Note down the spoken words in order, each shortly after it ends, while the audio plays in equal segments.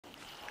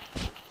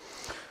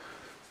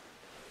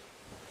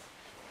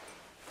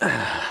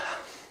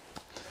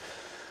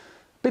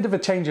bit of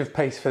a change of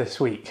pace for this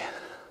week.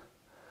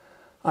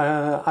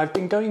 I've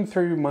been going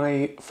through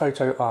my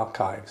photo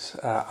archives.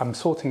 I'm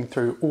sorting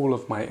through all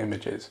of my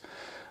images,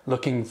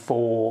 looking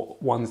for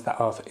ones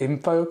that are in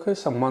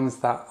focus and ones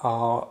that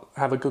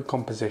have a good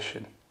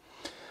composition.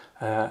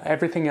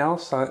 Everything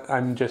else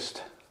I'm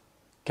just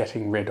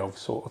getting rid of,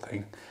 sort of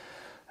thing.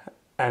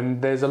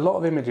 And there's a lot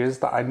of images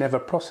that I never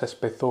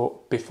processed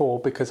before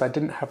because I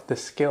didn't have the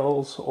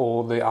skills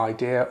or the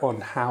idea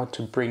on how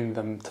to bring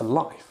them to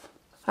life.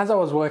 As I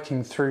was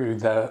working through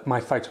my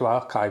photo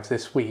archives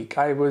this week,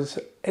 I was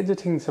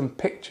editing some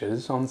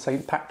pictures on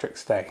St.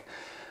 Patrick's Day,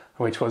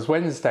 which was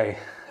Wednesday.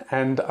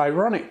 And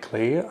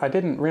ironically, I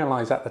didn't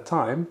realise at the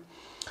time,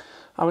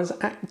 I was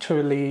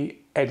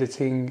actually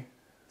editing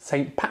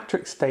St.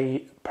 Patrick's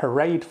Day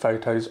parade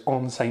photos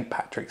on St.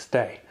 Patrick's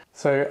Day.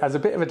 So as a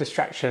bit of a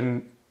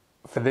distraction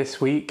for this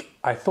week,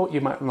 I thought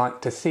you might like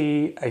to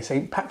see a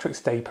St.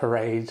 Patrick's Day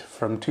parade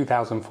from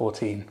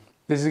 2014.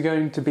 This is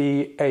going to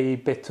be a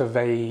bit of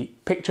a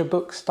picture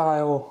book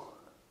style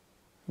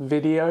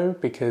video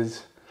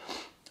because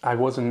I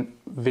wasn't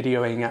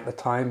videoing at the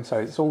time, so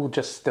it's all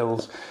just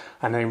stills,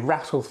 and I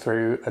rattle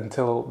through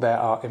until there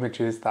are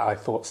images that I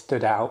thought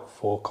stood out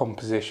for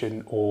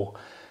composition, or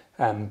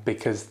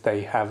because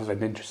they have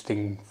an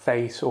interesting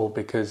face, or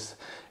because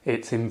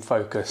it's in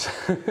focus.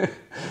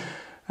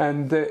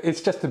 And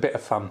it's just a bit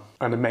of fun,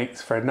 and it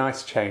makes for a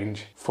nice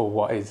change for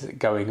what is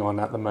going on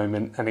at the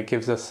moment, and it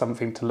gives us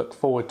something to look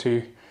forward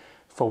to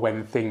for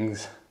when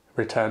things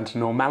return to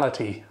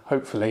normality,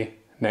 hopefully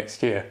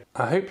next year.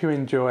 I hope you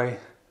enjoy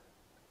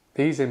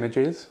these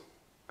images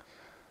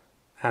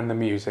and the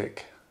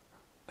music,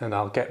 and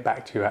I'll get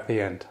back to you at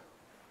the end.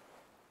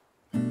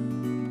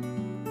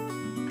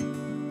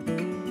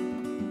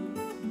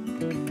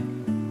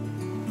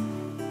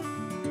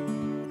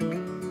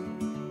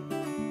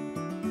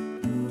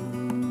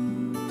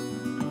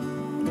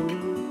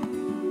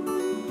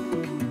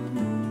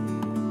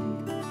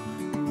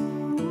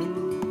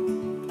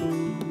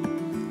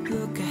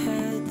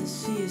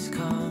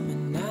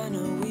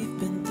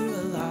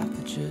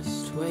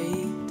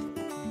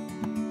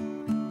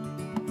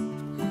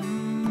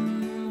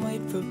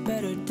 For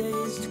better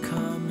days to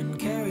come and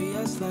carry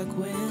us like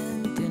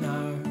wind in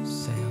our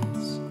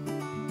sails.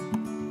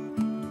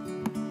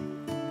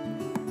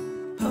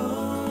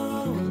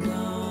 Hold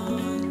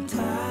on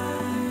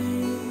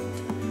tight,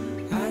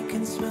 I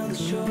can smell the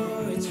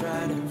shore, it's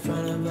right in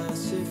front of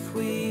us if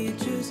we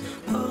just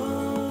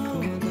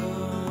hold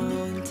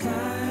on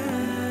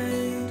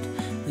tight.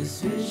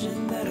 This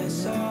vision that I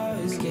saw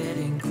is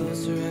getting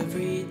closer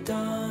every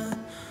dawn.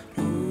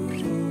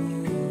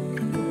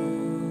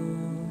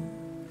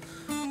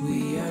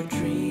 We are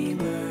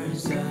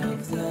dreamers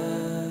of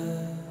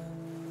the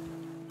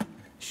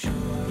shore.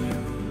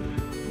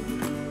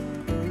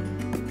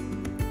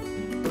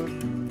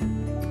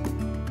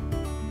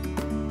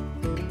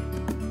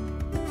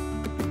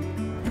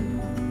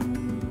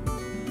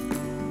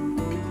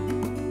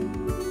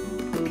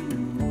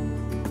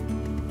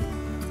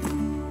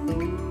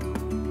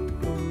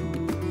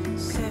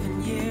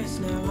 7 years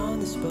now on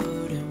this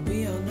boat, and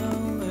we all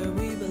know where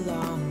we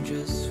belong.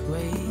 Just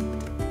wait.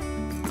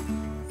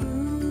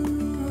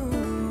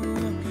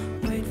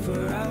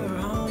 For our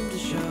home to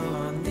show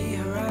on the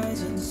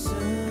horizon,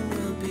 soon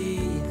we'll be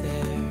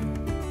there.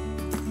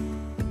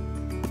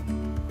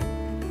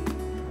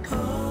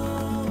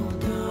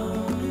 Hold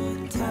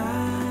on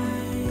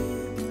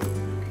tight,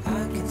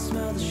 I can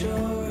smell the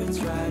shore, it's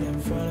right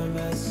in front of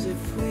us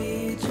if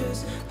we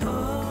just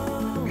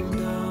hold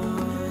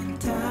on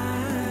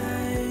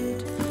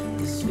tight.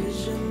 This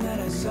vision that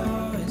I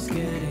saw is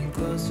getting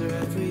closer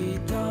every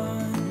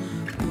dawn.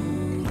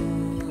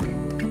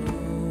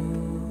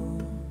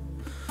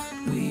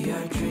 We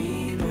are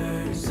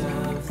dreamers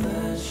of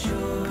the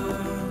shore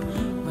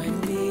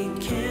when we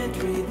can't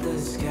read the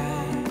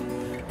sky.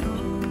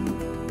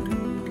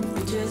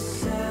 We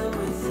just sail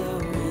with the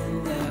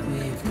wind that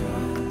we've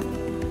got,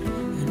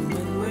 and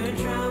when we're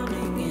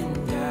drowning in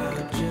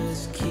doubt,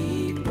 just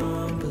keep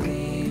on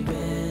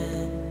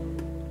believing.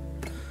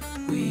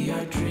 We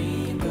are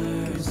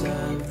dreamers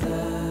of the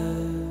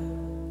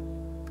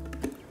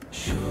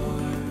shore.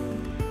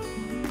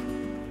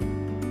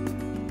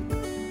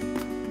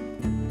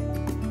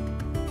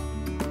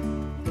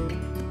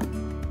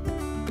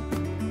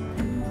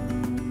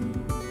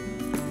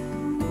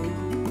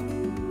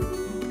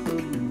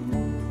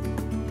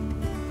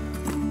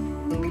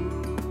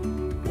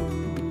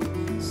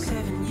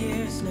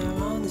 Now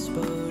on this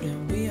boat,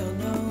 and we all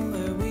know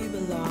where we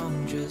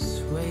belong.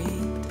 Just wait.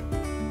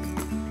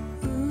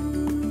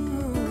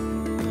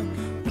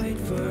 Wait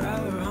for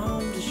our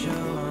home to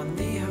show on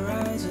the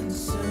horizon,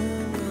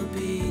 soon we'll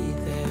be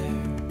there.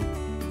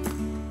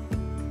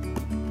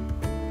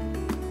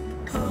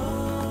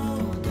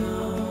 Hold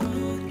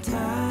on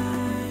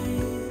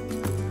tight,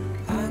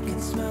 I can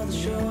smell the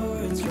shore,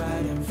 it's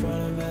right in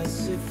front of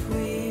us if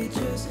we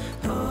just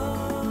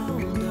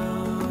hold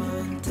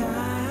on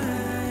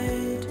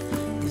tight.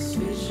 This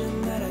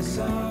vision that I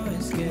saw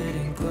is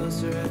getting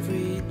closer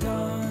every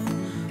dawn.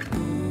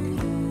 Ooh.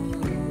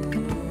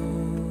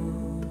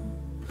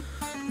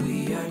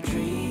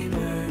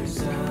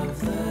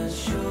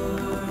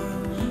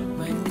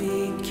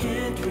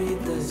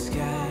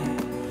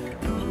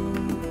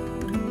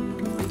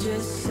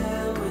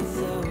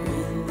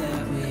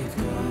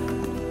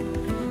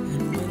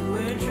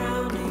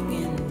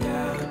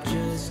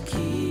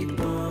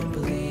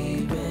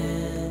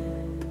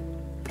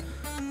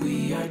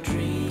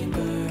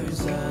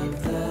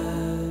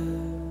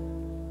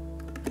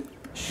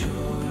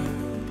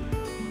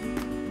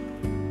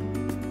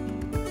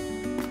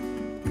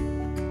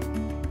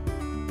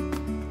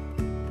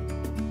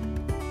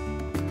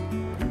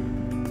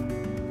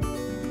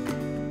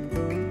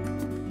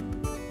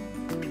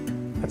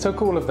 I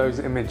took all of those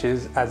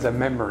images as a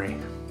memory.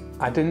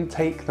 I didn't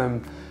take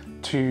them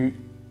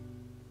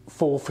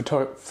for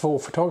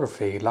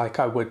photography like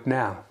I would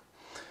now.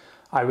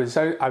 I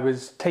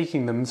was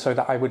taking them so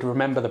that I would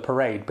remember the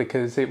parade,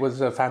 because it was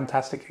a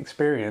fantastic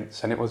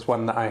experience and it was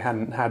one that I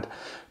hadn't had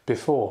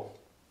before.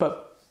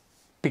 But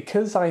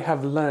because I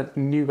have learnt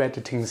new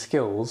editing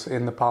skills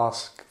in the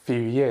past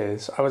few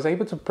years, I was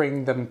able to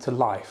bring them to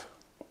life.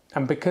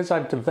 And because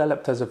I've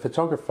developed as a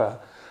photographer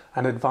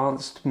and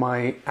advanced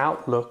my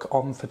outlook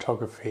on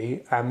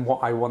photography and what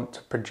I want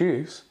to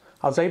produce,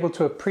 I was able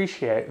to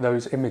appreciate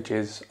those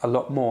images a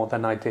lot more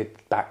than I did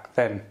back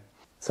then.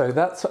 So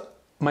that's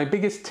my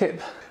biggest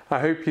tip. I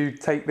hope you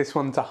take this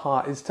one to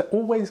heart, is to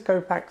always go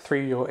back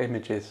through your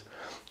images.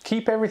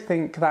 Keep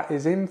everything that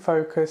is in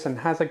focus and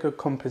has a good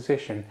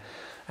composition,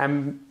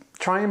 and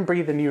try and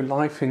breathe a new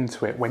life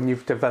into it when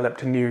you've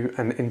developed new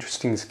and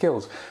interesting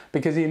skills,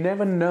 because you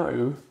never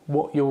know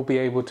what you'll be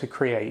able to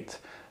create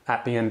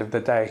at the end of the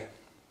day.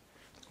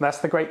 That's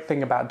the great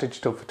thing about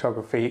digital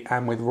photography,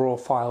 and with raw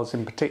files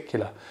in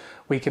particular.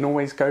 We can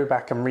always go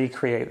back and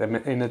recreate them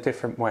in a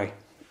different way.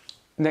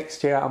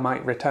 Next year I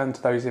might return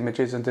to those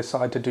images and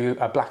decide to do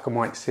a black and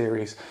white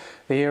series.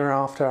 The year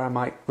after I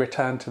might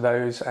return to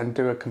those and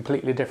do a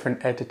completely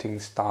different editing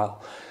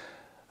style.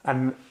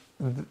 And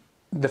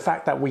the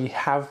fact that we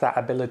have that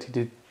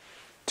ability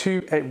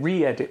to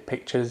re-edit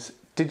pictures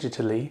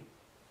digitally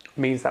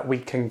means that we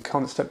can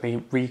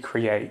constantly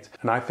recreate,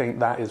 and I think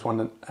that is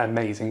one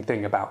amazing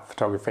thing about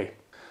photography.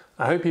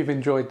 I hope you've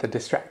enjoyed the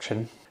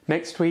distraction.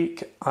 Next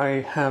week I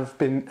have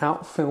been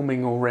out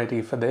filming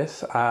already for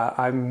this.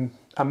 I'm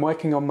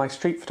working on my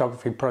street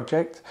photography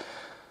project,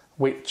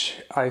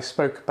 which I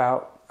spoke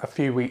about a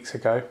few weeks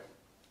ago.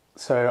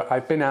 So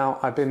I've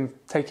been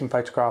taking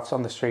photographs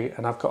on the street,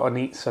 and I've got a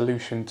neat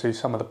solution to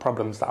some of the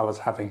problems that I was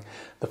having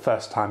the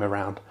first time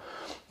around,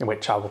 in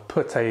which I will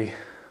put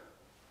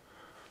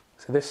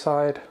this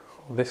side,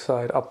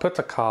 I'll put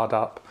a card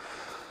up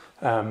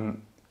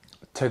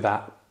to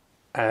that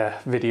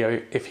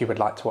video if you would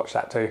like to watch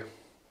that too.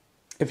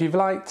 If you've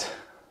liked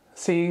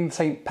seeing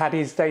St.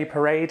 Paddy's Day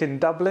Parade in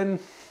Dublin,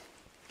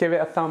 give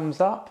it a thumbs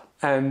up.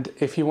 And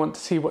if you want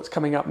to see what's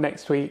coming up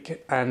next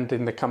week and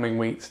in the coming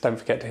weeks, don't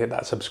forget to hit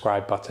that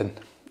subscribe button.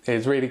 It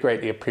is really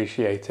greatly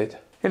appreciated.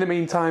 In the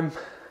meantime,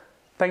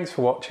 thanks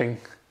for watching,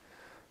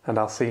 and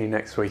I'll see you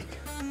next week.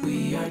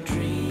 We are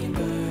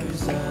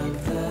dreamers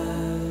of the